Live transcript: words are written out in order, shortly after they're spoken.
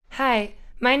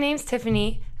My name's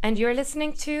Tiffany, and you're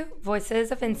listening to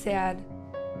Voices of INSEAD.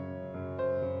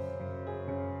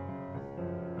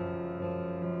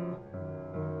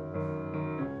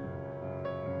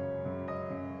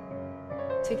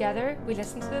 Together, we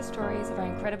listen to the stories of our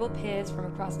incredible peers from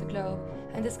across the globe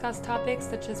and discuss topics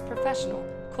such as professional,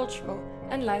 cultural,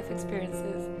 and life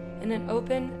experiences in an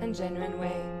open and genuine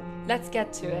way. Let's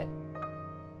get to it.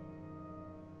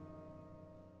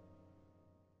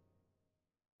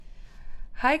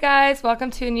 Hi guys, welcome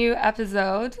to a new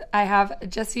episode. I have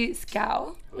Jesse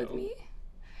Schow with me.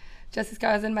 Jesse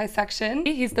Schow is in my section.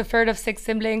 He's the third of 6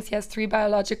 siblings. He has 3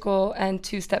 biological and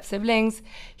 2 step siblings.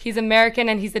 He's American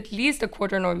and he's at least a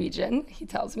quarter Norwegian, he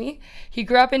tells me. He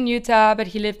grew up in Utah, but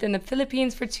he lived in the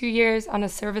Philippines for 2 years on a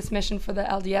service mission for the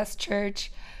LDS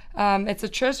Church. It's a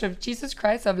church of Jesus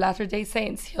Christ of Latter-day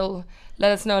Saints. He'll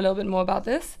let us know a little bit more about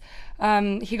this.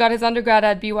 He got his undergrad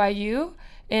at BYU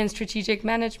in strategic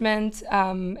management.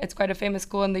 It's quite a famous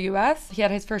school in the US. He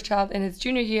had his first child in his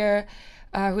junior year,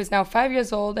 who is now 5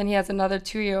 years old, and he has another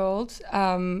 2-year-old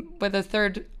with a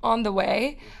third on the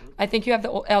way. I think you have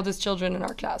the eldest children in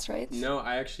our class, right? No,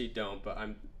 I actually don't, but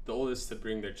I'm the oldest to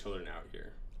bring their children out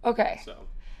here. Okay. So.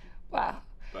 Wow.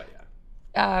 But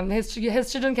yeah.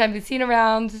 His children can be seen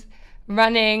around,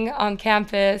 running on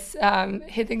campus,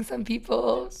 hitting some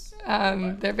people. Yes.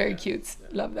 They're very cute. Yeah.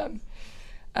 Love them.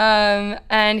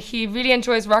 And he really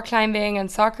enjoys rock climbing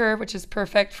and soccer, which is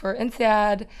perfect for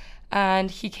INSEAD. And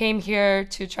he came here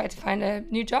to try to find a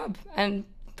new job and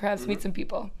perhaps meet some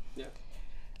people.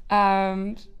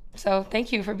 Yeah. So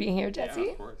thank you for being here, Jesse.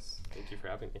 Yeah, of course. Thank you for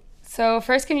having me. So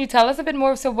first, can you tell us a bit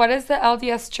more? So what is the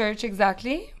LDS Church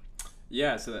exactly?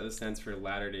 Yeah, so that stands for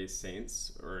Latter-day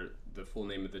Saints, or the full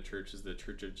name of the church is the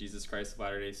Church of Jesus Christ of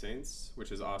Latter-day Saints,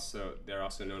 which is they're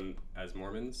also known as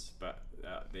Mormons, but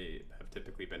they have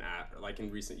typically been like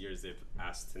in recent years, they've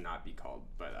asked to not be called,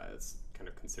 but it's kind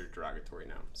of considered derogatory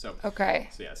now. So okay.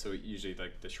 So usually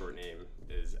like the short name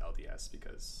is LDS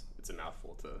because it's a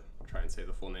mouthful to try and say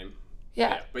the full name.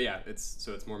 Yeah. But yeah, it's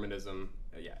Mormonism,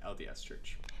 LDS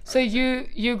Church. So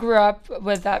you grew up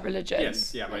with that religion?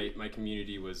 Yes, yeah. My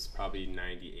community was probably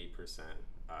 98%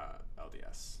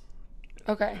 LDS.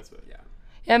 Okay. That's what, yeah.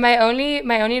 Yeah, my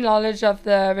only knowledge of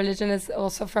the religion is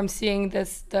also from seeing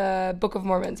the Book of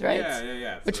Mormons, right?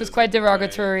 Yeah. Which was quite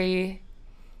derogatory.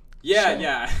 Yeah,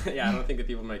 show. yeah. I don't think the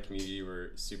people in my community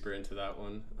were super into that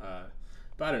one.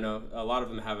 But I don't know. A lot of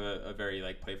them have a very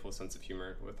like playful sense of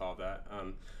humor with all that.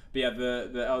 But yeah,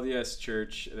 the LDS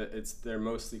Church, they're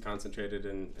mostly concentrated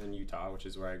in Utah, which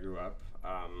is where I grew up.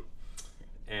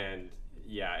 And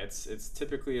yeah, it's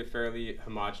typically a fairly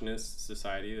homogenous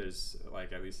society. There's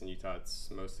like, at least in Utah, it's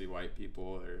mostly white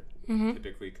people. They're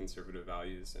typically conservative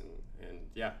values and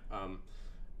yeah.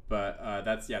 But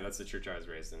that's the church I was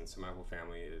raised in. So my whole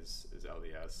family is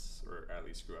LDS, or at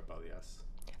least grew up LDS.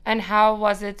 And how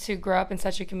was it to grow up in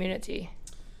such a community?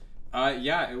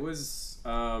 Yeah, it was.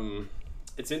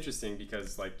 It's interesting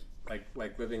because like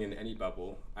living in any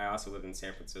bubble. I also live in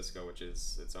San Francisco, which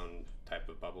is its own type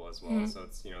of bubble as well. So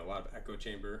it's a lot of echo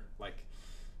chamber,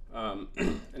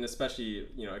 and especially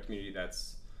a community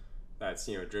that's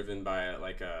driven by a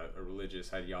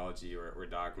religious ideology or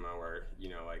dogma where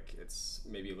it's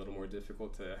maybe a little more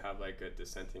difficult to have like a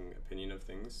dissenting opinion of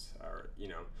things, or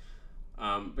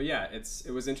but yeah,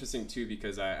 it was interesting too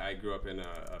because I grew up in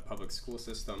a public school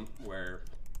system where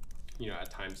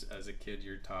at times as a kid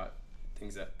you're taught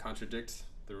things that contradict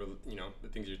the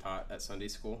things you're taught at Sunday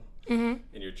school in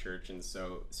your church, and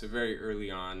so very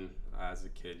early on as a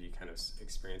kid you kind of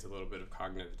experience a little bit of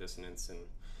cognitive dissonance,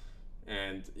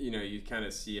 and you kind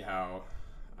of see how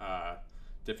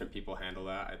different people handle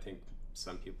that. I think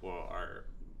some people are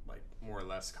like more or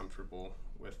less comfortable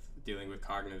with dealing with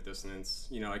cognitive dissonance.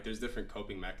 There's different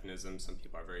coping mechanisms. Some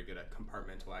people are very good at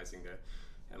compartmentalizing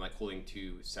and like holding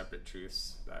 2 separate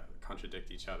truths that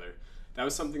contradict each other. That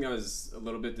was something that was a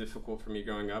little bit difficult for me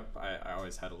growing up. I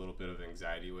always had a little bit of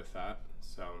anxiety with that.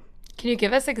 So can you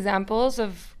give us examples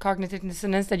of cognitive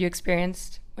dissonance that you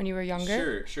experienced when you were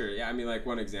younger? Sure. Yeah, I mean, like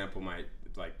one example might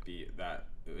like be that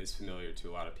it was familiar to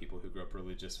a lot of people who grew up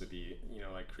religious would be,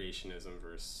 like creationism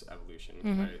versus evolution,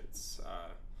 right?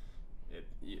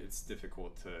 It's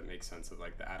difficult to make sense of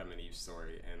like the Adam and Eve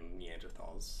story and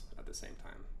Neanderthals at the same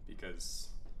time because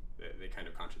they kind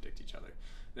of contradict each other.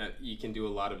 Now, you can do a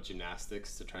lot of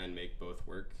gymnastics to try and make both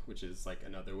work, which is like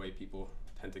another way people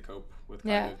tend to cope with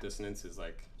cognitive dissonance, is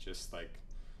like just like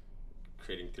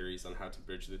creating theories on how to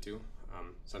bridge the two.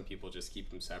 Some people just keep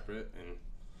them separate and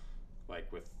like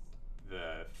with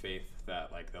the faith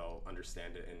that like they'll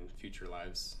understand it in future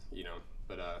lives,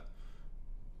 But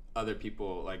other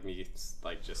people like me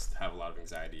like just have a lot of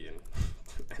anxiety and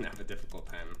and have a difficult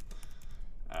time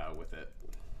with it.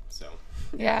 So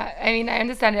Yeah, I mean, I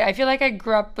understand it. I feel like I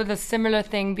grew up with a similar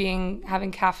thing, being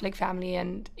having Catholic family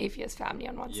and atheist family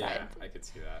on one side. yeah, I could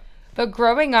see that. But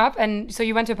growing up, and so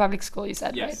you went to a public school, you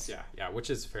said, Yes, right? yeah, which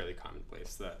is fairly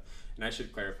commonplace. And I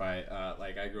should clarify,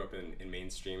 like I grew up in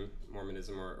mainstream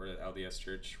Mormonism or LDS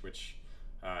Church, which,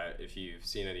 if you've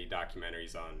seen any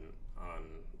documentaries on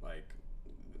like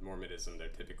Mormonism, they're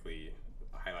typically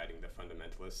highlighting the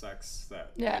fundamentalist sects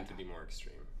that tend to be more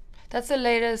extreme. That's the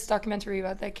latest documentary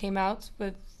that came out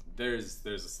with. There's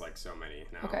just like so many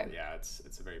now. Okay. Yeah,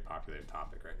 it's a very popular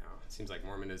topic right now. It seems like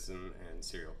Mormonism and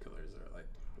serial killers are like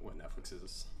what Netflix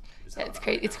is Yeah, it's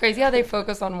crazy. It's crazy how they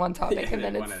focus on one topic yeah, and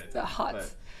then it's hot.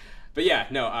 But yeah,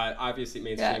 no. Obviously,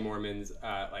 mainstream Mormons,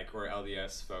 like or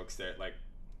LDS folks,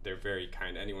 they're very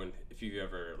kind. Anyone, if you've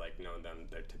ever like known them,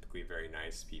 they're typically very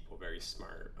nice people, very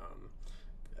smart,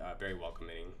 very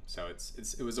welcoming. So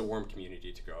it was a warm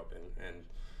community to grow up in, and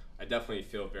I definitely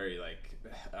feel very like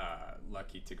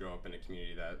lucky to grow up in a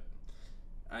community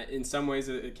that, in some ways,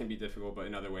 it can be difficult, but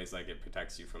in other ways, like it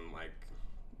protects you from like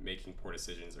making poor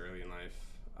decisions early in life.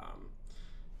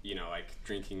 You know, like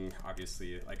drinking,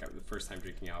 obviously, like the first time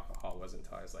drinking alcohol wasn't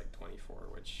until I was like 24,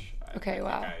 which I think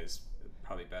I was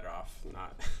probably better off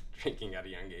not drinking at a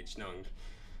young age, knowing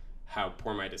how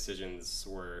poor my decisions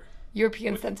were.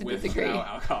 Europeans tend to disagree.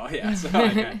 Alcohol, yeah. So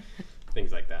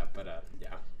things like that, but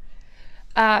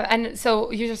yeah. And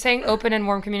so you're saying open and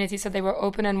warm communities, so they were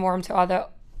open and warm to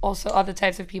other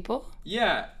types of people?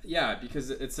 Yeah,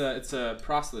 because it's a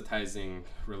proselytizing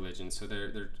religion, so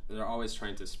they're always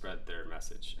trying to spread their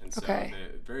message, and so they're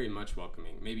very much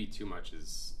welcoming. Maybe too much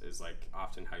is like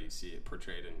often how you see it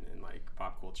portrayed in like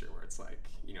pop culture, where it's like,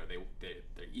 you know,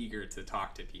 they're eager to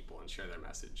talk to people and share their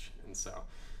message, and so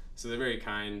they're very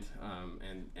kind,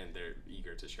 and they're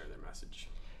eager to share their message.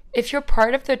 If you're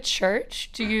part of the church,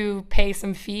 do you pay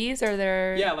some fees, or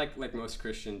there? Yeah, like most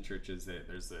Christian churches,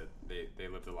 they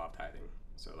live the law of tithing,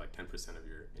 so like 10% of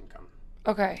your income.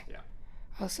 Okay. Yeah.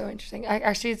 Oh, so interesting.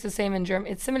 Actually, it's the same in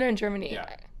Germany. It's similar in Germany.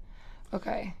 Yeah.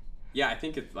 Okay. Yeah, I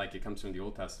think it comes from the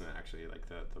Old Testament, actually, like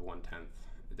the 1/10.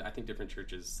 I think different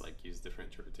churches like use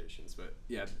different interpretations, but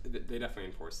yeah, they definitely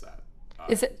enforce that.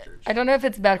 Is it? I don't know if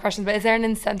it's a bad question, but is there an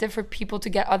incentive for people to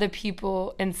get other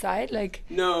people inside? Like.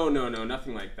 No,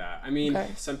 nothing like that. I mean,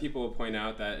 some people will point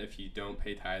out that if you don't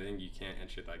pay tithing, you can't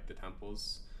enter like the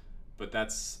temples, but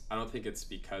I don't think it's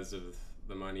because of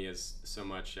the money as so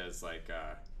much as like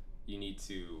you need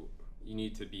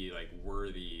to be like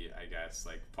worthy, I guess,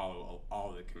 like follow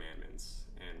all the commandments,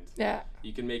 and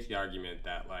you can make the argument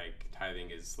that like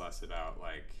tithing is less about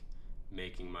like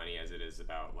making money as it is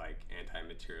about like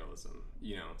anti-materialism,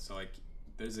 you know, so like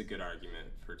there's a good argument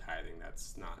for tithing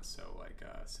that's not so like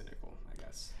cynical, I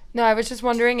guess. No, I was just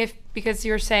wondering if, because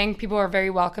you're saying people are very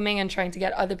welcoming and trying to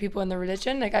get other people in the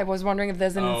religion, like I was wondering if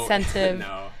there's an incentive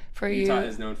no. for Utah you.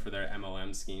 is known for their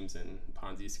MLM schemes and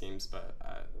Ponzi schemes, but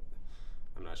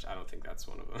I'm not sure. I don't think that's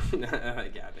one of them.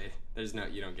 Like, yeah,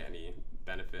 you don't get any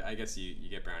benefit. I guess you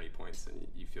get brownie points and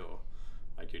you feel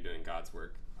like you're doing God's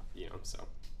work, you know, so.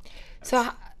 So,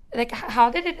 like, how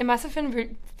did it must have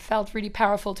been felt really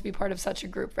powerful to be part of such a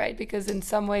group, right? Because in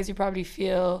some ways you probably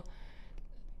feel,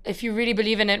 if you really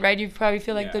believe in it, right, you probably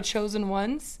feel like the chosen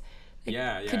ones.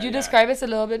 Like, could you describe us a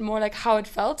little bit more, like, how it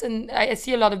felt? And I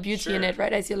see a lot of beauty in it,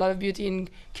 right? I see a lot of beauty in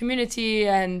community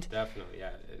and definitely,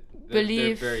 yeah.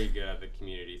 Belief. They're very good at the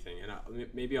community thing. And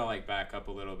maybe I'll, like, back up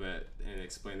a little bit and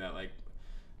explain that, like,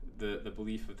 the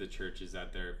belief of the church is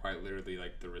that they're quite literally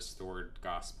like the restored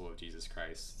gospel of Jesus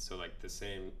Christ. So like the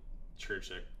same church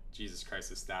that Jesus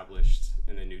Christ established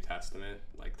in the New Testament,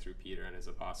 like through Peter and his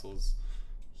apostles,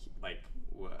 like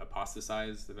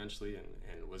apostatized eventually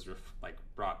and was like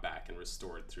brought back and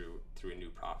restored through a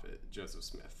new prophet, Joseph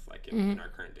Smith, like in our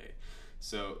current day.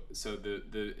 So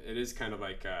the it is kind of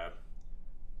like a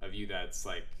view that's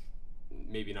like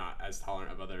maybe not as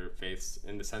tolerant of other faiths,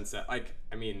 in the sense that like,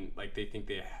 I mean, like they think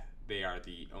they are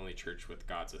the only church with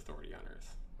God's authority on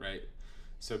earth, right?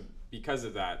 So because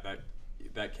of that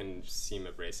can seem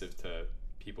abrasive to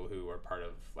people who are part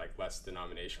of like less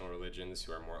denominational religions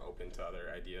who are more open to other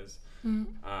ideas.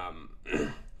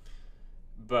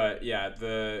 But yeah,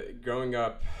 the growing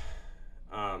up,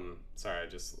 sorry, I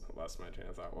just lost my train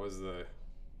of thought. What was the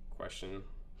question?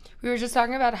 We were just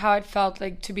talking about how it felt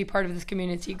like to be part of this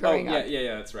community growing up.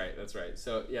 Yeah, that's right.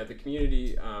 So yeah, the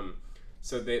community,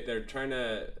 so they're trying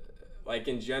to, like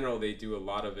in general, they do a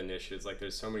lot of initiatives. Like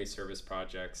there's so many service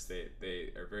projects.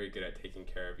 They are very good at taking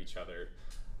care of each other.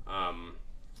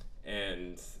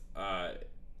 And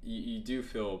you do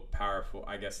feel powerful,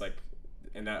 I guess, like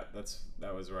and that was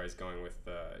where I was going with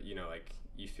you know, like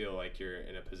you feel like you're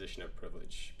in a position of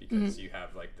privilege because you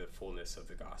have like the fullness of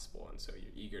the gospel, and so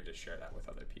you're eager to share that with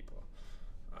other people.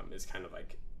 Is kind of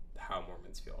like how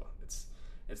Mormons feel.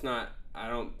 It's not, I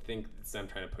don't think it's them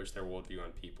trying to push their worldview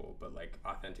on people, but like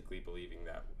authentically believing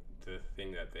that the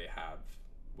thing that they have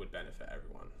would benefit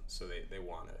everyone, so they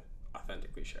want to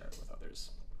authentically share it with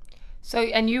others. So,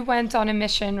 and you went on a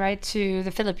mission, right, to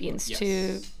the Philippines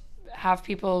to have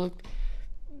people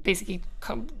basically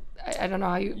come. I don't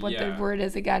know what the word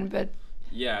is again, but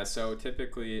yeah. So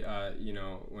typically, you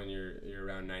know, when you're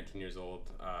around 19 years old,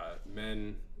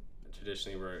 men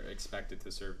traditionally were expected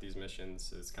to serve these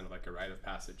missions. It's kind of like a rite of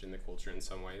passage in the culture in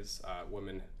some ways.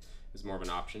 Women is more of an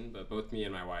option, but both me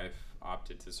and my wife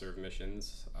opted to serve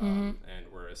missions, and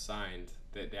were assigned.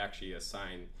 They actually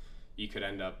assign. You could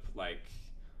end up like.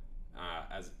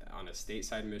 As on a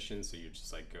stateside mission, so you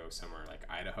just like go somewhere like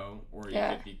Idaho, or you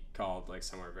could be called like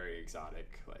somewhere very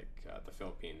exotic, like the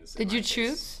Philippines. Did you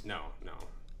choose? No.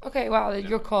 Okay, wow, no.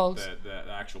 You're called. The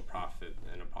actual prophet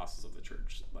and apostles of the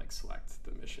church like select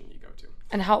the mission you go to.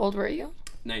 And how old were you?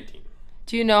 19.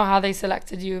 Do you know how they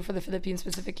selected you for the Philippines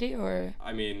specifically, or?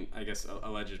 I mean, I guess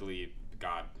allegedly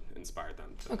God inspired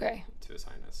them to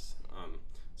assign us.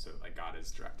 So like God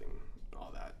is directing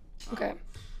all that. Okay.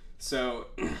 So,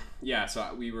 yeah,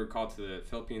 so we were called to the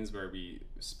Philippines where we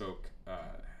spoke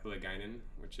Hiligaynon,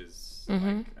 which is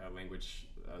like a language,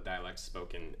 dialect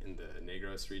spoken in the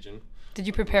Negros region. Did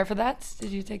you prepare for that?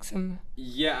 Did you take some?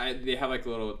 Yeah, they have like a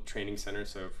little training center.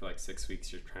 So for like 6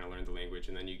 weeks, you're trying to learn the language,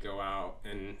 and then you go out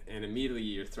and immediately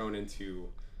you're thrown into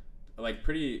like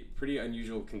pretty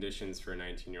unusual conditions for a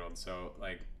 19-year-old. So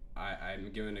like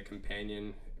I'm given a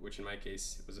companion, which in my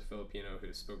case was a Filipino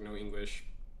who spoke no English.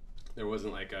 There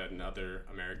wasn't like another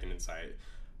American in sight.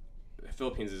 The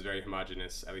Philippines is very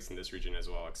homogenous, at least in this region as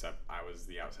well, except I was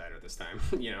the outsider this time,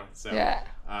 you know? So, yeah.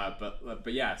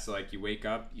 But yeah, so like you wake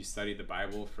up, you study the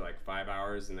Bible for like 5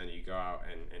 hours, and then you go out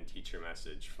and teach your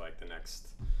message for like the next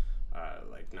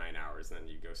like 9 hours, and then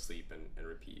you go sleep and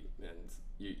repeat. And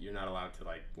you're not allowed to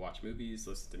like watch movies,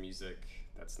 listen to music.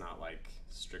 That's not like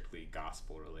strictly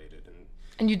gospel related.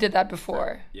 And you did that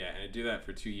before? Yeah, and I do that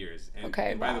for 2 years. And,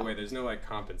 okay, and by the way, there's no like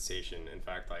compensation. In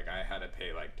fact, like I had to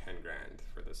pay like 10 grand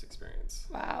for this experience.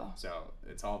 Wow. So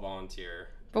it's all volunteer.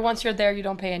 But once you're there, you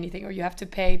don't pay anything, or you have to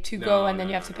pay to go, and then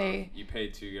you have to pay. You pay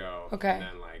to go. Okay. And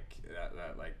then like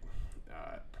that like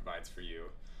provides for you.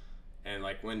 And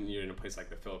like when you're in a place like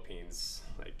the Philippines,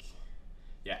 like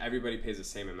yeah, everybody pays the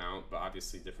same amount, but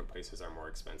obviously different places are more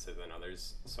expensive than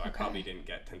others. So I probably didn't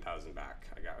get 10,000 back.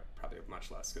 I got probably much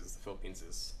less because the Philippines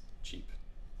is cheap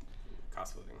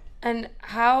cost of living. And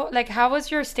how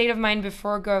was your state of mind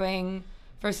before going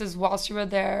versus whilst you were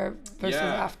there versus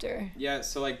after? Yeah,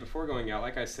 so like before going out,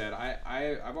 like I said,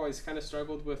 I've always kind of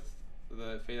struggled with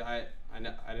the faith. I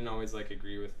didn't always like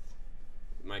agree with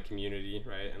my community,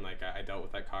 right? And like I dealt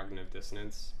with that cognitive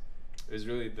dissonance. It was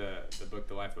really the book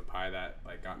The Life of Pi that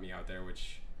like got me out there,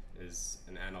 which is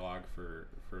an analog for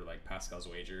like Pascal's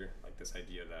wager, like this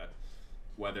idea that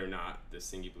whether or not this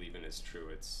thing you believe in is true,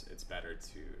 it's better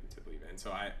to believe in.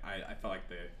 So I felt like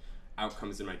the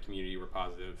outcomes in my community were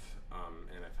positive,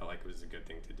 and I felt like it was a good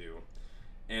thing to do.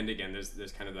 And again,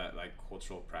 there's kind of that like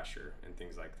cultural pressure and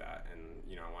things like that, and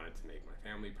you know I wanted to make my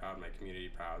family proud, my community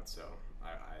proud, so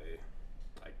I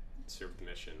like served the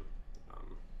mission.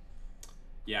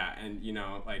 Yeah, and you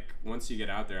know, like once you get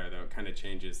out there, though, it kind of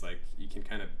changes. Like you can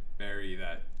kind of bury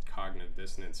that cognitive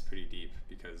dissonance pretty deep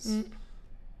because,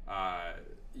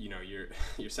 you know,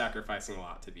 you're sacrificing a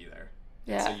lot to be there.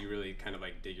 Yeah. And so you really kind of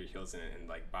like dig your heels in it and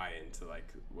like buy into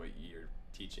like what you're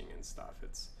teaching and stuff.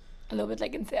 It's a little bit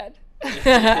like inside.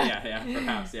 yeah,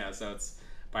 perhaps. Yeah. So it's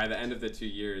by the end of the 2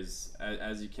 years,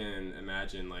 as you can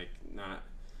imagine, like not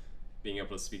being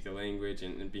able to speak the language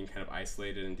and being kind of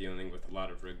isolated and dealing with a lot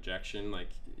of rejection, like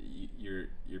your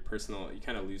personal, you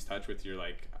kind of lose touch with your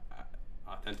like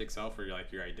authentic self or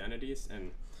your identities.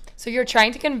 And so you're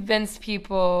trying to convince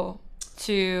people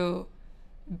to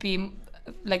be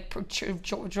like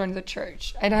join the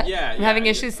church. I'm having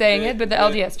issues saying it, but the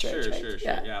LDS church. Sure.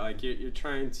 Yeah, like you're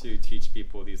trying to teach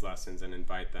people these lessons and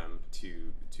invite them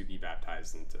to be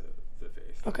baptized into the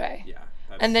faith. Okay. Yeah.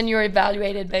 And then you're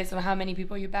evaluated based on how many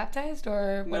people you baptized,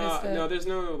 or what is the... No, there's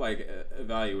no like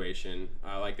evaluation.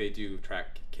 Like they do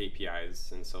track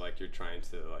KPIs, and so like you're trying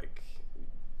to like,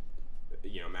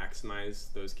 you know,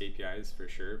 maximize those KPIs for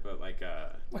sure. But like,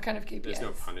 what kind of KPIs? There's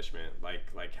no punishment.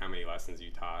 Like how many lessons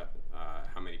you taught,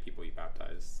 how many people you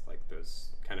baptized, like those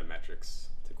kind of metrics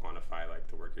to quantify like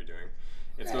the work you're doing.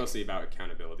 It's mostly about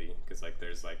accountability, because like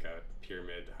there's like a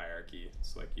pyramid hierarchy,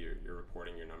 so like you're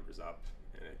reporting your numbers up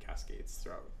and it cascades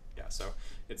throughout. Yeah, so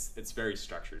it's very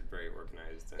structured, very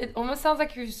organized. And It almost sounds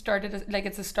like you started like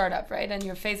it's a startup, right? And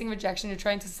you're facing rejection. You're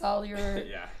trying to sell your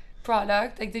yeah.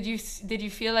 product. Like, did you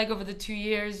feel like over the 2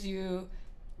 years you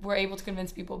were able to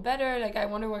convince people better? Like, I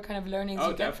wonder what kind of learnings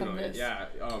you get from this. Yeah.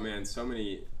 Oh man, so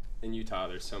many in Utah.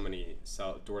 There's so many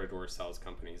door-to-door sales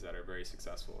companies that are very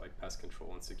successful, like pest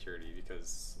control and security,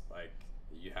 because like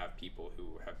you have people who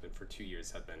have been for 2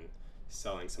 years have been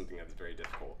selling something that's very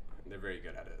difficult. They're very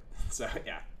good at it. So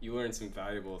yeah, you learn some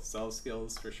valuable sales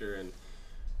skills for sure, and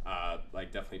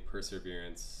like definitely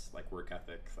perseverance, like work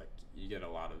ethic. Like you get a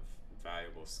lot of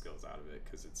valuable skills out of it,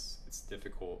 because it's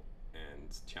difficult and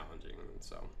challenging. And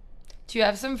so, do you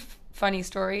have some funny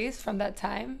stories from that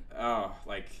time? Oh,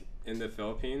 like in the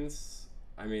Philippines,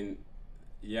 I mean,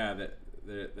 yeah,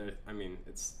 I mean,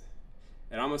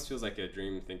 it almost feels like a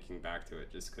dream thinking back to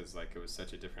it, just because like it was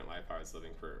such a different life I was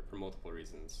living for multiple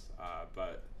reasons.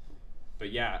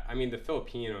 But yeah, I mean, the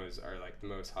Filipinos are like the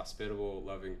most hospitable,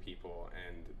 loving people,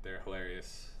 and they're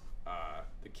hilarious.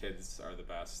 The kids are the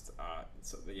best.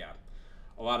 Yeah,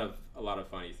 a lot of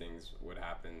funny things would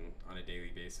happen on a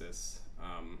daily basis.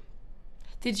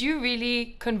 Did you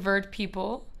really convert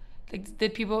people? Like,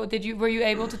 were you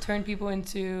able to turn people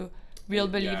into real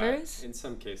believers? Yeah, in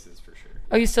some cases, for sure.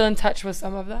 Are you still in touch with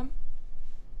some of them?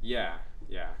 Yeah,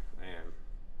 I am.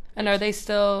 And are they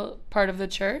still part of the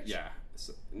church? Yeah,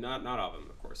 so not all of them,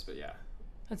 of course, but yeah.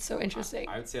 That's so interesting.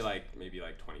 I would say like maybe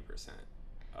like 20%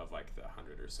 of like the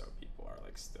 100 or so people are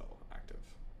like still active.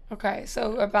 Okay,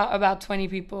 so about 20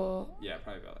 people. Yeah,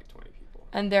 probably about like 20 people.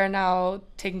 And they're now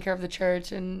taking care of the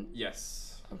church and. Yes.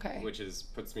 Okay. Which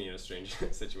puts me in a strange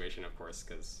situation, of course,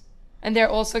 because. And they're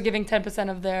also giving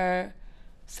 10% of their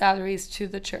salaries to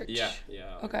the church. Yeah.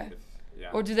 Okay. Yeah.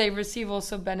 Or do they receive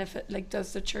also benefit? Like,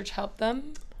 does the church help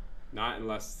them? Not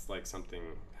unless like something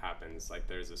happens. Like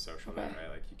there's a social net, right?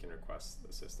 Like you can request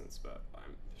assistance, but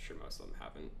I'm sure most of them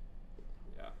haven't.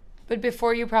 Yeah. But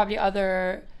before you, probably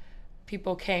other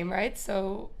people came, right?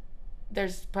 So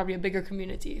there's probably a bigger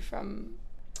community from.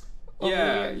 Over the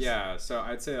years. Yeah. So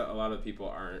I'd say a lot of people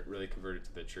aren't really converted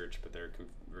to the church, but they're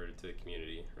converted to the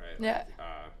community, right? Yeah.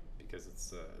 Because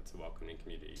it's a welcoming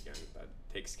community again that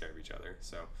takes care of each other.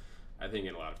 So I think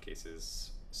in a lot of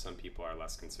cases, some people are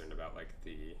less concerned about like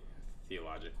the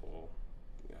theological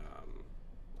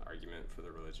argument for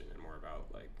the religion, and more about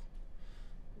like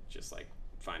just like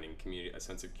finding a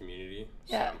sense of community.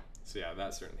 Yeah. So yeah,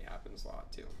 that certainly happens a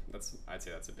lot too. I'd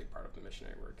say that's a big part of the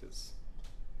missionary work, is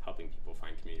helping people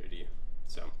find community.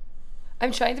 So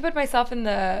I'm trying to put myself in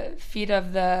the feet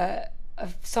of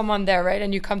someone there, right?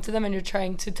 And you come to them and you're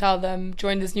trying to tell them,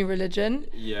 join this new religion.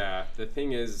 Yeah, the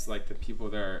thing is, like, the people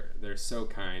there, they're so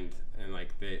kind, and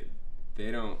like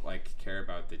they don't like care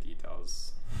about the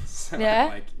details. So yeah.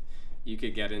 Like you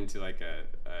could get into like a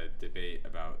debate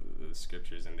about the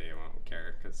scriptures and they won't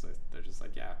care, because they're just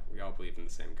like, yeah, we all believe in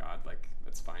the same God. Like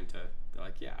that's fine to. They're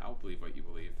like, yeah, I'll believe what you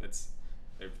believe.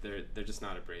 They're just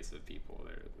not abrasive people.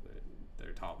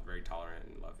 They're very tolerant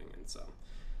and loving, and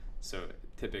so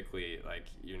typically like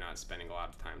you're not spending a lot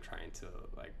of time trying to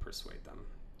like persuade them.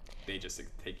 They just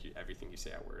take everything you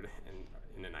say at word and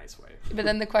in a nice way. But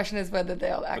then the question is whether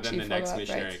they'll actually follow up. But then the next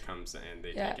missionary right? comes and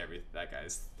they take that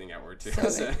guy's thing at word too.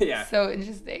 So yeah. So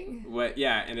interesting.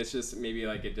 And it's just maybe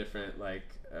like a different like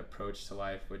approach to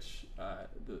life, which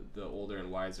the older and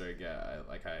wiser I get,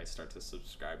 I start to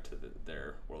subscribe to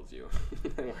their worldview,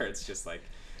 where it's just like.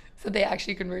 So they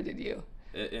actually converted you.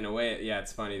 In a way, yeah,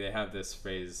 it's funny. They have this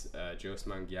phrase, Diyos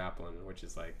mangyapon, which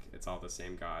is like, it's all the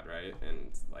same God, right?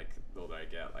 And like, the older I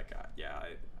get, like,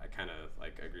 I kind of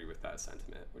like agree with that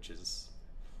sentiment, which is,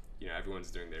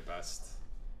 everyone's doing their best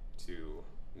to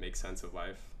make sense of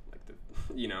life, like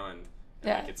and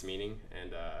make its meaning.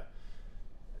 And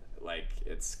like,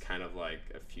 it's kind of like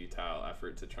a futile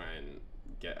effort to try and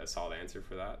get a solid answer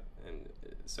for that. And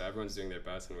so everyone's doing their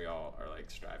best and we all are like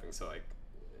striving. So like,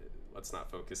 let's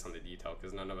not focus on the detail,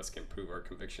 because none of us can prove our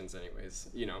convictions anyways,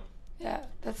 Yeah,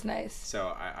 that's nice.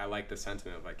 So I like the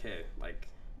sentiment of like, hey, like,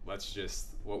 let's just,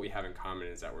 what we have in common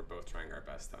is that we're both trying our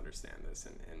best to understand this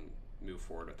and move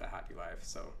forward with a happy life.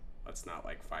 So let's not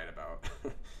like fight about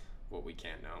what we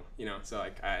can't know, so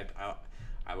like I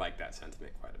like that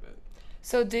sentiment quite a bit.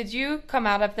 So did you come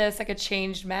out of this like a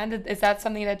changed man? Is that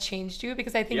something that changed you?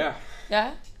 Because I think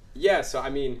yeah. So I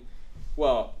mean,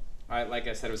 well, like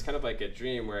I said, it was kind of like a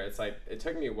dream where it's like, it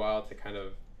took me a while to kind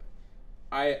of,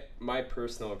 my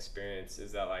personal experience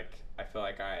is that like, I feel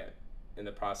like I, in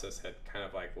the process, had kind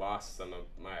of like lost some of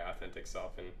my authentic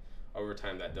self, and over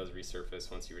time that does resurface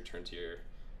once you return to your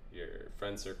your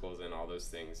friend circles and all those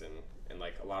things, and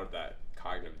like a lot of that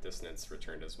cognitive dissonance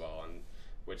returned as well, and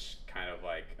which kind of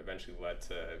like eventually led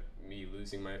to me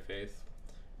losing my faith.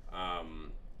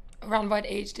 Around what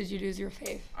age did you lose your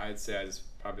faith? I'd say I was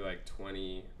probably like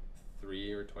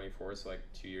 23 or 24, so like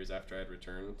 2 years after I'd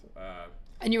returned.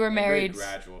 And you were married. A very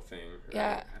gradual thing. Right?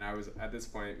 Yeah. And I was, at this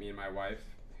point, me and my wife,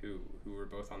 who were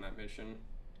both on that mission,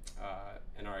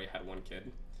 and already had one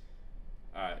kid.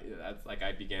 That's like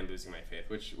I began losing my faith,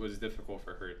 which was difficult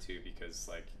for her too, because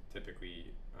like typically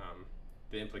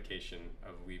the implication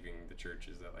of leaving the church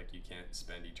is that like you can't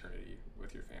spend eternity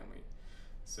with your family.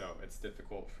 So it's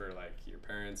difficult for like your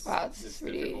parents. Wow, it's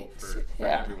really difficult for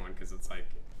everyone, because it's like,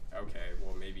 okay,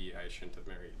 well maybe I shouldn't have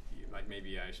married you. Like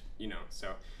maybe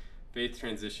so faith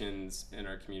transitions in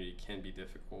our community can be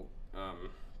difficult.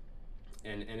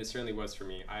 And it certainly was for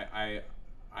me.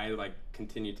 I like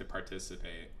continued to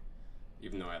participate,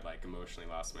 even though I'd like emotionally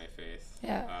lost my faith.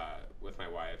 With my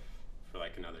wife for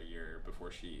like another year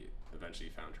before she eventually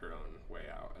found her own way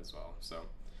out as well. So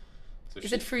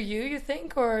is it for you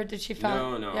think, or did she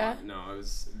find? No. It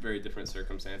was a very different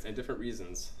circumstance and different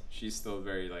reasons. She's still a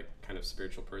very like kind of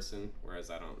spiritual person, whereas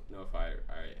I don't know if I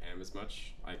am as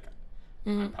much. Like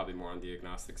I'm probably more on the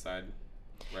agnostic side,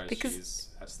 whereas she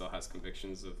still has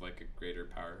convictions of like a greater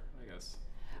power, I guess.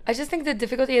 I just think the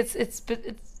difficulty it's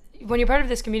when you're part of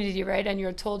this community, right, and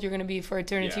you're told you're going to be for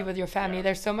eternity with your family,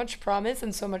 there's so much promise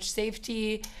and so much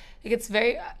safety. Like it's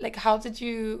very like, how did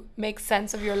you make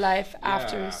sense of your life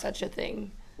after such a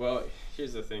thing? Well,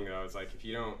 here's the thing though, is like if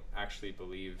you don't actually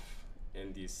believe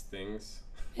in these things,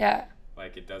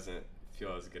 like it doesn't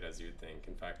feel as good as you would think.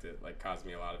 In fact, it like caused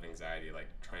me a lot of anxiety, like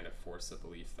trying to force a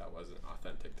belief that wasn't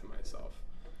authentic to myself.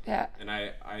 And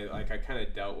I kind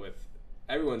of dealt with,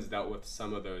 everyone's dealt with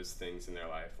some of those things in their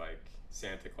life, like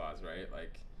Santa Claus, right?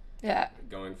 Like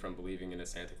going from believing in a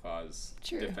Santa Claus,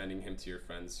 defending him to your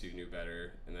friends who knew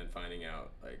better, and then finding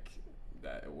out like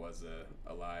that it was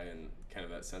a lie, and kind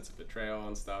of that sense of betrayal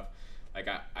and stuff. Like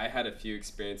I had a few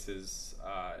experiences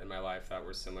in my life that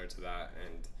were similar to that,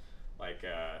 and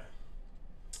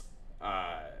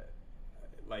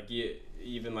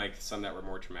even like some that were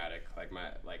more traumatic. Like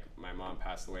my mom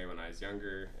passed away when I was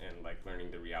younger, and like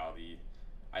learning the reality,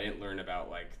 I didn't learn about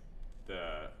like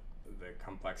the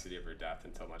complexity of her death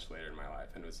until much later in my life,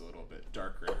 and it was a little bit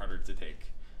darker and harder to take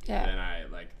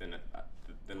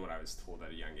than what I was told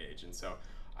at a young age. And so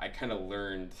I kind of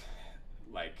learned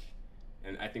like,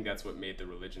 and I think that's what made the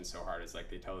religion so hard, is like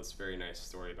they tell this very nice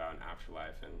story about an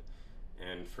afterlife,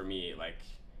 and for me like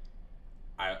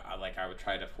I would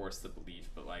try to force the belief,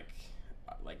 but like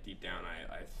deep down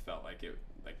I felt like it,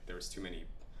 like there was too many.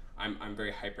 I'm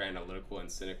very hyper analytical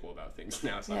and cynical about things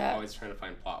now, so I'm always trying to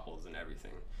find plot holes in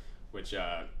everything, which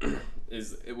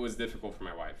it was difficult for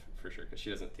my wife for sure, because she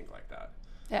doesn't think like that.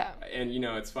 And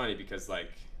it's funny because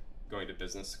like going to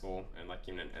business school and like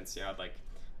even in NCI, like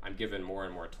I'm given more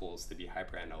and more tools to be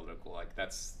hyper analytical. Like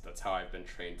that's how I've been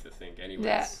trained to think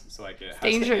anyways. So like it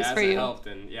has helped,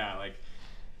 and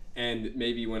and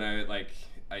maybe when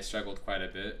I struggled quite a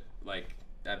bit like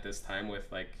at this time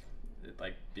with like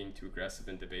being too aggressive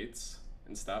in debates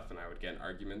and stuff, and I would get in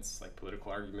arguments, like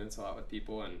political arguments a lot with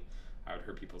people, and I would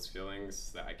hurt people's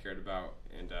feelings that I cared about,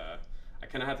 and I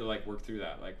kind of had to like work through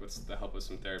that, like with the help of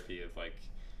some therapy of like,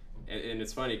 and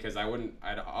it's funny because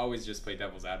I'd always just play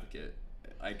devil's advocate.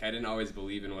 Like I didn't always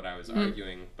believe in what I was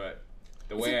arguing, but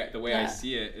the way I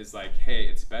see it is like, hey,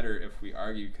 it's better if we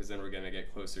argue, because then we're gonna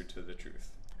get closer to the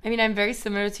truth. I mean, I'm very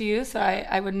similar to you, so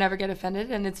I would never get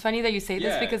offended. And it's funny that you say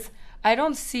this, because I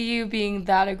don't see you being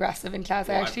that aggressive in class.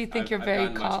 I actually think you're very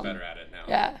calm. I've gotten much better at it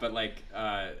now. But like,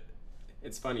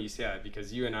 it's funny you say that,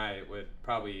 because you and I would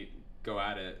probably go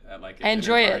at it at like a I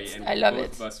enjoy party, it. and I love it.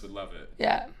 Both of us would love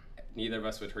it. Neither of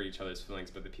us would hurt each other's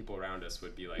feelings, but the people around us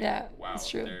would be like, wow,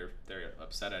 they're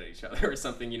upset at each other or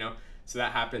something, So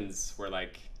that happens where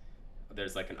like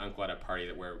there's like an uncle at a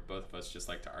party where both of us just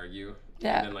like to argue.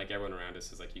 And then like everyone around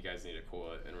us is like, you guys need to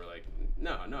cool it, and we're like,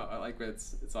 no, I like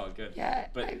it's all good.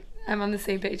 But I'm on the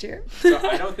same page here. So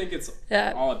I don't think it's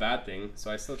all a bad thing.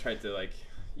 So I still tried to like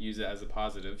use it as a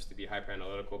positive, to be hyper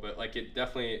analytical, but like it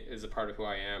definitely is a part of who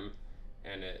I am,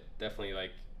 and it definitely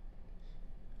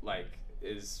like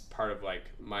is part of like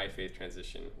my faith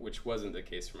transition, which wasn't the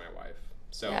case for my wife.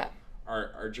 So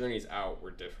our journeys out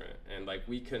were different, and like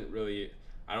we couldn't really,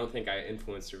 I don't think I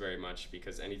influenced her very much,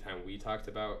 because anytime we talked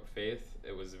about faith,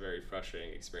 it was a very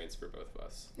frustrating experience for both of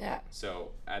us. So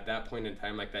at that point in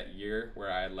time, like that year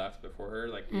where I had left before her,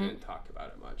 like we didn't talk about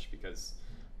it much, because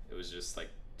it was just like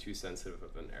too sensitive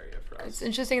of an area for us. It's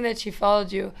interesting that she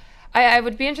followed you. I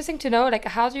would be interesting to know, like,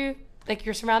 how do you, like,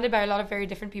 you're surrounded by a lot of very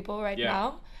different people right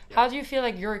now. How do you feel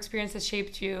like your experience has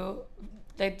shaped you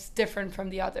that's different from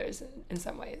the others in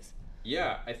some ways?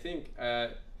 Yeah, I think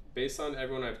based on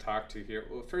everyone I've talked to here,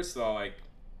 well, first of all, like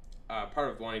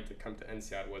part of wanting to come to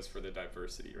NCAD was for the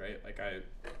diversity, right? Like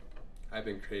I've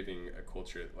been craving a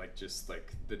culture like just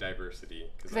like the diversity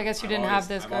because I guess you didn't have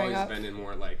this growing up. I've always been in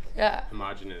more like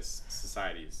homogenous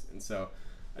societies, and so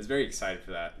I was very excited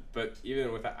for that. But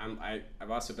even with that,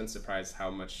 I've also been surprised how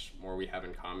much more we have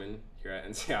in common here at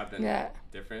NCAD than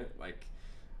different. Like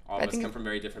all of us come from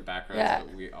very different backgrounds,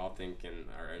 but we all think and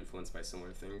are influenced by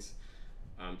similar things.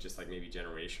 Just like maybe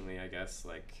generationally, I guess.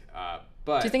 Like,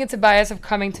 but do you think it's a bias of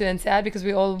coming to NCAD because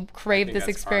we all crave this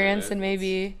experience and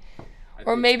maybe?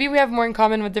 Or maybe we have more in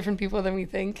common with different people than we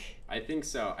think. I think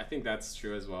so. I think that's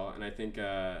true as well. And I think,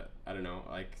 I don't know,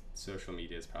 like social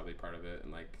media is probably part of it,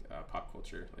 and like pop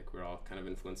culture. Like we're all kind of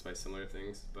influenced by similar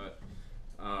things. But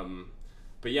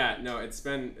yeah, no, it's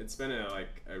been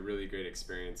a really great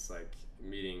experience, like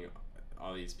meeting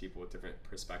all these people with different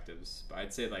perspectives. But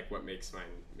I'd say like what makes mine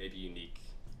maybe unique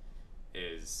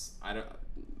is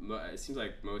it seems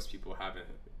like most people haven't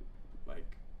like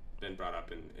been brought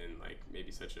up in like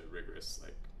maybe such a rigorous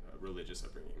like religious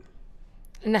upbringing.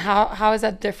 And how is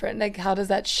that different? Like how does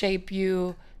that shape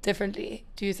you differently?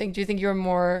 Do you think you're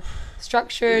more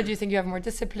structured? Do you think you have more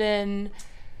discipline?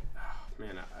 Oh,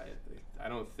 man, I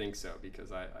don't think so,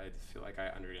 because I feel like I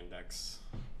under-index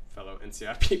fellow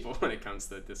NCI people when it comes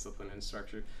to discipline and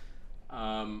structure.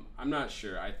 I'm not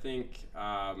sure. I think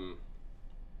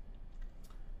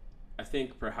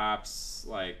perhaps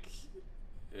like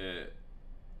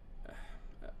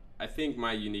I think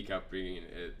my unique upbringing,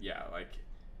 like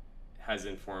has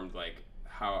informed like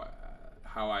how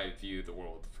I view the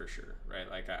world for sure, right?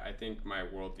 Like I think my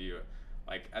worldview,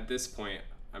 like at this point,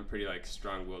 I'm pretty like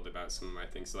strong-willed about some of my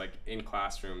things. So like in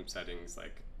classroom settings,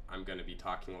 like I'm gonna be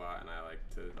talking a lot, and I like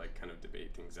to like kind of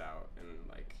debate things out, and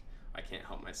like I can't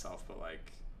help myself but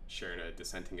like sharing a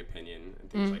dissenting opinion and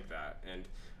things like that. And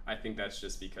I think that's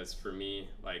just because for me,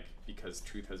 like because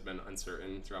truth has been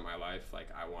uncertain throughout my life, like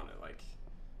I want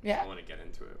to get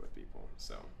into it with people.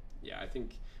 So yeah, I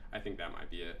think that might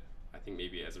be it. I think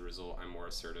maybe as a result I'm more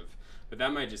assertive, but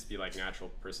that might just be like natural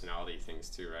personality things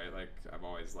too, right? Like I've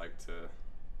always liked to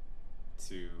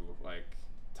like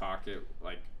talk it,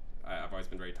 like I've always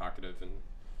been very talkative, and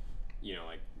you know,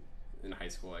 like in high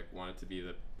school, like wanted to be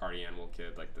the party animal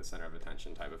kid, like the center of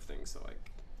attention type of thing. So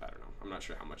like I don't know, I'm not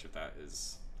sure how much of that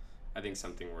is, I think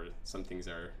some things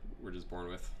we're just born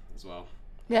with as well.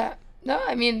 Yeah. No,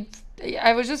 I mean,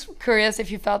 I was just curious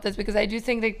if you felt this, because I do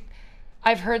think that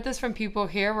I've heard this from people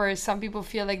here, where some people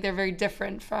feel like they're very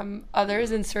different from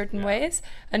others in certain ways.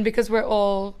 And because we're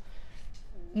all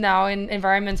now in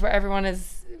environments where everyone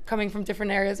is coming from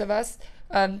different areas of us,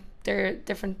 they're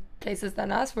different places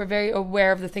than us, we're very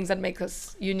aware of the things that make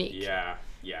us unique. Yeah.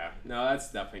 No,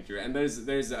 that's definitely true. And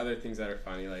there's other things that are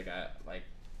funny. Like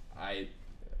I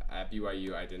at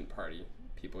BYU, I didn't party.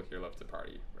 People here love to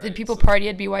party. Right? Did people party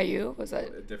at BYU? Was that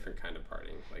a different kind of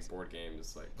partying, like board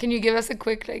games? Like, can you give us a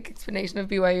quick like explanation of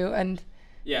BYU? And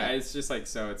it's just like,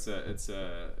 so it's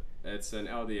an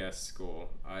LDS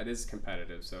school. It is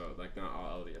competitive, so like not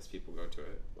all LDS people go to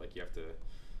it. Like you have to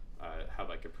have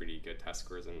like a pretty good test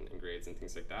scores and grades and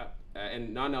things like that.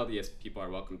 And non-LDS people are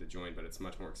welcome to join, but it's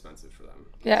much more expensive for them.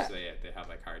 Yeah. So they have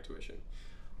like higher tuition.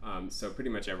 So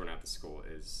pretty much everyone at the school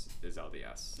is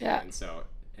LDS. Yeah.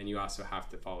 And you also have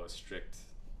to follow a strict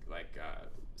like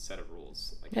set of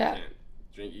rules. Like you can't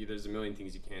drink. There's a million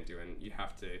things you can't do, and you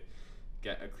have to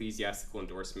get ecclesiastical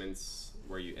endorsements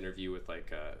where you interview with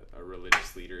like a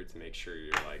religious leader to make sure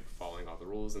you're like following all the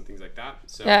rules and things like that.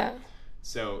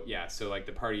 So like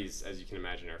the parties, as you can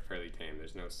imagine, are fairly tame.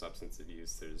 There's no substance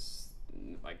abuse. There's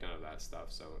like none of that stuff.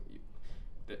 So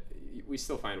we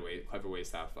still find clever ways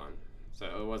to have fun. So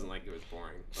it wasn't like it was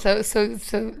boring.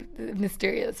 So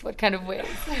mysterious. What kind of ways?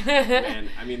 Man,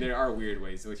 I mean, there are weird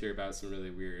ways. You'll hear about some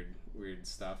really weird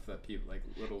stuff that people like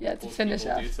little to finish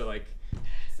people off.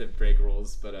 do to break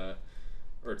rules, but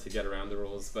or to get around the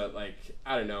rules. But like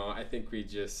I don't know. I think we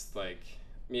just like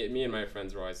me and my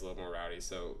friends were always a little more rowdy,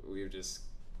 so we would just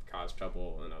cause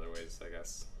trouble in other ways, I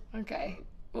guess. Okay.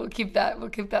 We'll keep that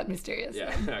mysterious.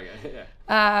 Yeah. Okay.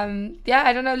 Yeah.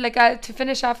 I don't know. Like to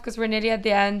finish off, because we're nearly at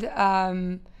the end.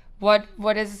 Why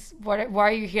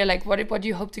are you here? Like, what do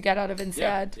you hope to get out of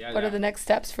INSEAD? What are the next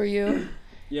steps for you?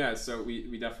 Yeah. So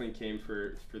we definitely came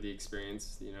for the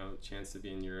experience. You know, chance to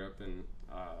be in Europe and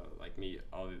like meet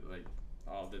all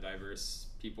the diverse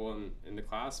people in the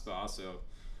class, but also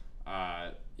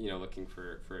looking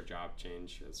for a job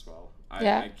change as well.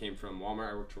 I came from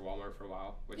Walmart. I worked for Walmart for a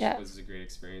while, which was a great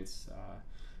experience.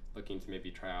 looking to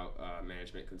maybe try out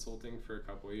management consulting for a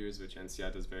couple of years, which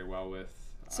NCI does very well with.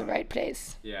 It's the right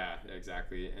place. Yeah,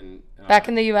 exactly. And back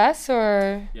in the U.S.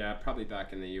 or? Yeah, probably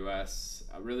back in the U.S.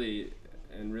 Really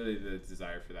the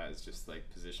desire for that is just like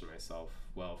position myself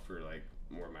well for like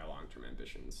more of my long-term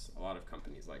ambitions. A lot of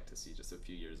companies like to see just a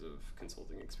few years of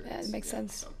consulting experience. Yeah, it makes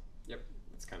sense. So, yep,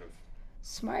 it's kind of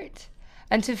smart.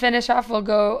 And to finish off, we'll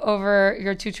go over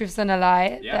your 2 truths and a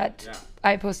lie that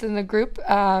I posted in the group.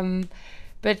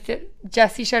 But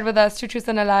Jesse shared with us 2 truths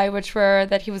and a lie, which were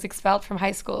that he was expelled from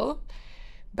high school,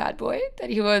 bad boy, that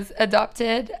he was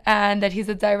adopted, and that he's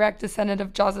a direct descendant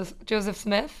of Joseph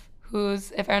Smith,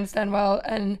 who's, if I understand well,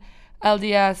 an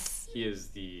LDS. He is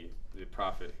the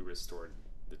prophet who restored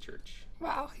the church.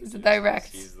 Wow, he's a direct.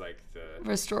 He's like the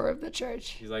restorer of the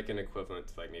church. He's like an equivalent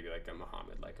to like maybe like a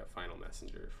Muhammad, like a final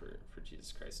messenger for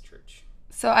Jesus Christ Church.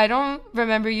 So I don't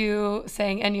remember you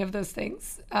saying any of those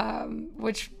things.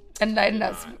 Which enlighten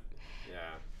us. Yeah.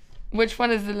 Which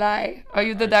one is the lie? Are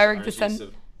you the direct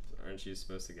descendant? Aren't you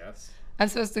supposed to guess? I'm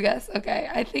supposed to guess. Okay,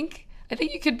 I think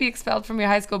you could be expelled from your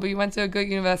high school, but you went to a good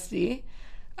university.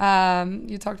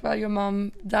 You talked about your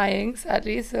mom dying,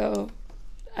 sadly, so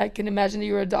I can imagine that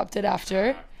you were adopted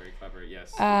after. Very clever,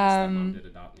 yes. My stepmom did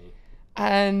adopt me.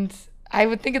 And I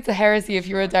would think it's a heresy if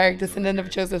you were a direct descendant of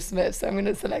Joseph Smith, so I'm going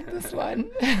to select this one.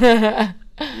 Yeah,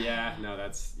 no,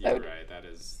 you're right. That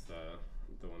is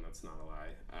the one that's not a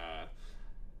lie.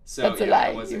 So that's a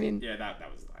lie, you mean? Yeah, that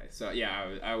was a lie. So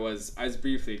yeah, I was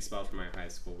briefly expelled from my high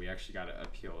school. We actually got it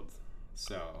appealed.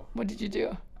 So what did you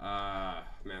do?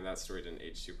 Man, that story didn't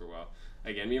age super well.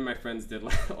 Again, me and my friends did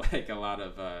like a lot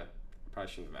of probably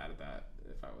shouldn't have added that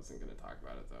if I wasn't going to talk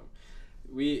about it though.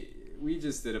 We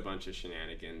just did a bunch of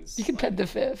shenanigans. You can plead the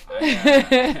fifth.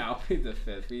 I'll plead the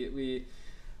fifth.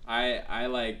 I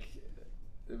like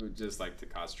just like to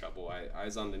cause trouble. I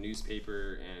was on the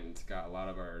newspaper and got a lot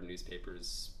of our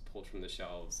newspapers pulled from the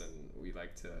shelves, and we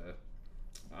like to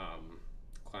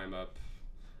climb up.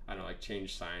 I don't know, like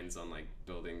change signs on like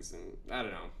buildings, and I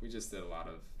don't know. We just did a lot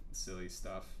of silly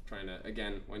stuff trying to,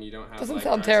 again, when you don't have doesn't like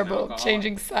sound terrible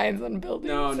changing signs on buildings.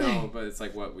 No, but it's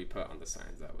like what we put on the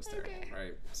signs that was terrible,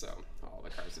 right? So all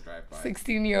the cars that drive by,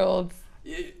 16-year-olds.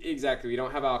 Exactly. We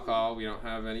don't have alcohol, we don't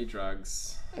have any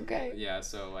drugs. Okay. Yeah,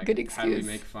 so like good excuse. How do we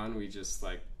make fun? We just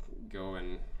like go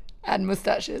and add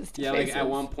mustaches to faces. Like at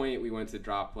one point we went to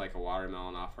drop like a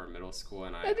watermelon off our middle school,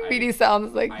 and that really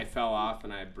sounds like I fell off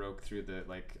and I broke through the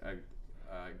like a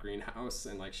greenhouse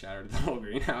and like shattered the whole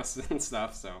greenhouse and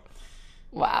stuff. So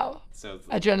wow. So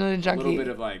adrenaline junkie. A little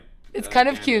bit of like it's kind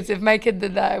of cute. If my kid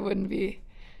did that, I would be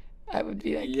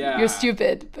like, you're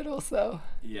stupid, but also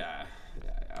yeah.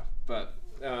 But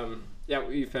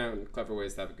we found clever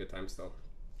ways to have a good time still.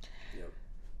 Yeah.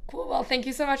 Cool. Well, thank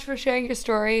you so much for sharing your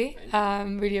story.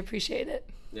 Really appreciate it.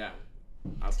 Yeah.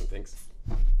 Awesome. Thanks.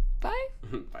 Bye.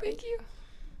 Bye. Thank you.